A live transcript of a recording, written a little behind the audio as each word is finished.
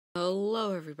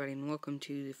Hello everybody and welcome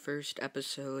to the first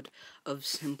episode of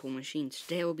Simple Machines.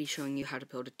 Today I will be showing you how to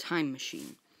build a time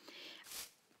machine.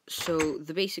 So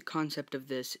the basic concept of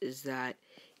this is that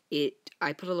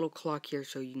I put a little clock here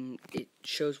so it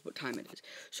shows what time it is.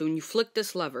 So when you flick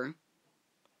this lever,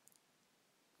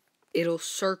 it'll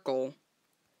circle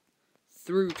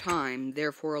through time,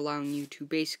 therefore allowing you to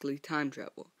basically time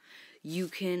travel. You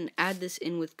can add this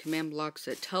in with command blocks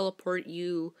that teleport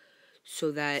you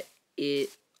so that it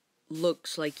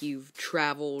looks like you've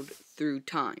traveled through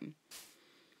time.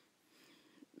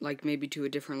 Like maybe to a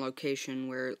different location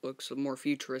where it looks more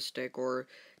futuristic, or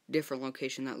different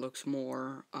location that looks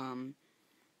more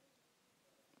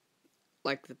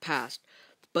like the past.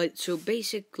 But so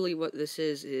basically what this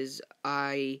is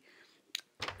what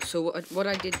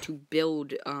I did to build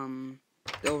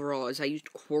the overall is I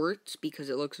used quartz because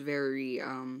it looks very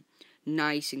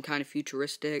nice and kind of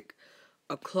futuristic.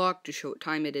 A clock to show what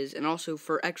time it is, and also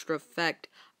for extra effect,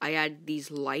 I add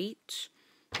these lights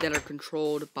that are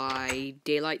controlled by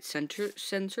daylight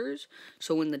sensors.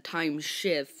 So when the time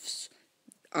shifts,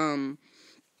 it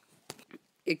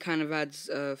kind of adds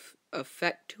a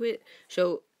effect to it.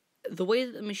 So the way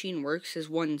that the machine works is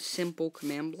one simple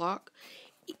command block,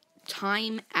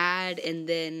 time add, and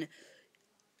then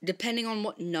depending on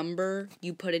what number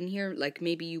you put in here, like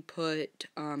maybe you put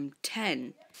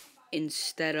 10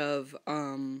 instead of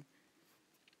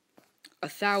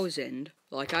 1,000,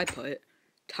 like I put,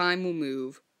 time will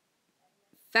move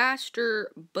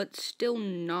faster, but still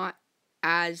not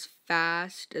as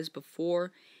fast as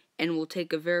before, and will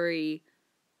take a very,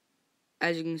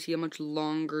 as you can see, a much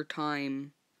longer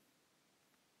time.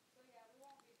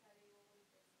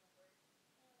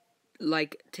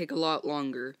 Like, take a lot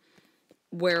longer.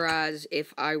 Whereas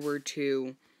if I were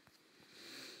to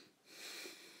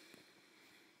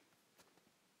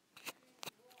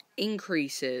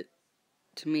increase it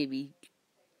to maybe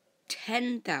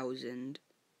 10,000,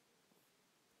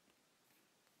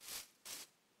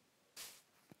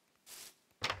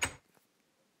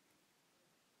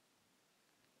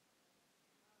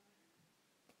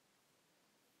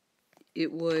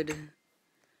 it would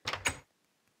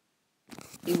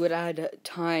add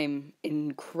time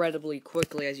incredibly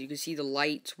quickly. As you can see, the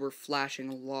lights were flashing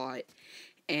a lot,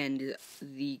 and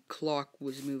the clock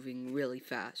was moving really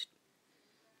fast.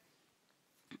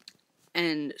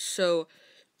 And so,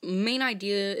 main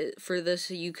idea for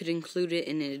this, you could include it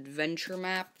in an adventure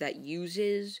map that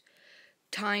uses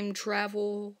time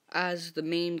travel as the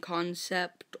main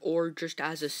concept, or just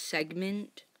as a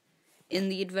segment in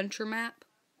the adventure map.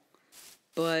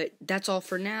 But that's all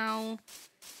for now,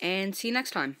 and see you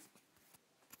next time.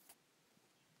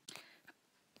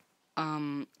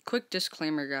 Quick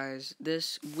disclaimer, guys. You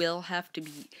will have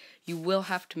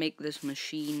to make this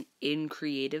machine in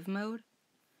creative mode,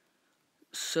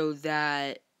 so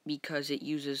that, because it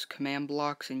uses command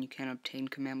blocks and you can obtain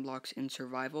command blocks in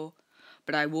survival,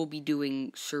 but I will be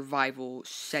doing survival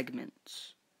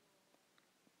segments,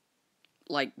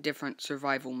 like different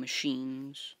survival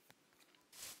machines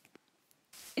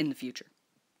in the future.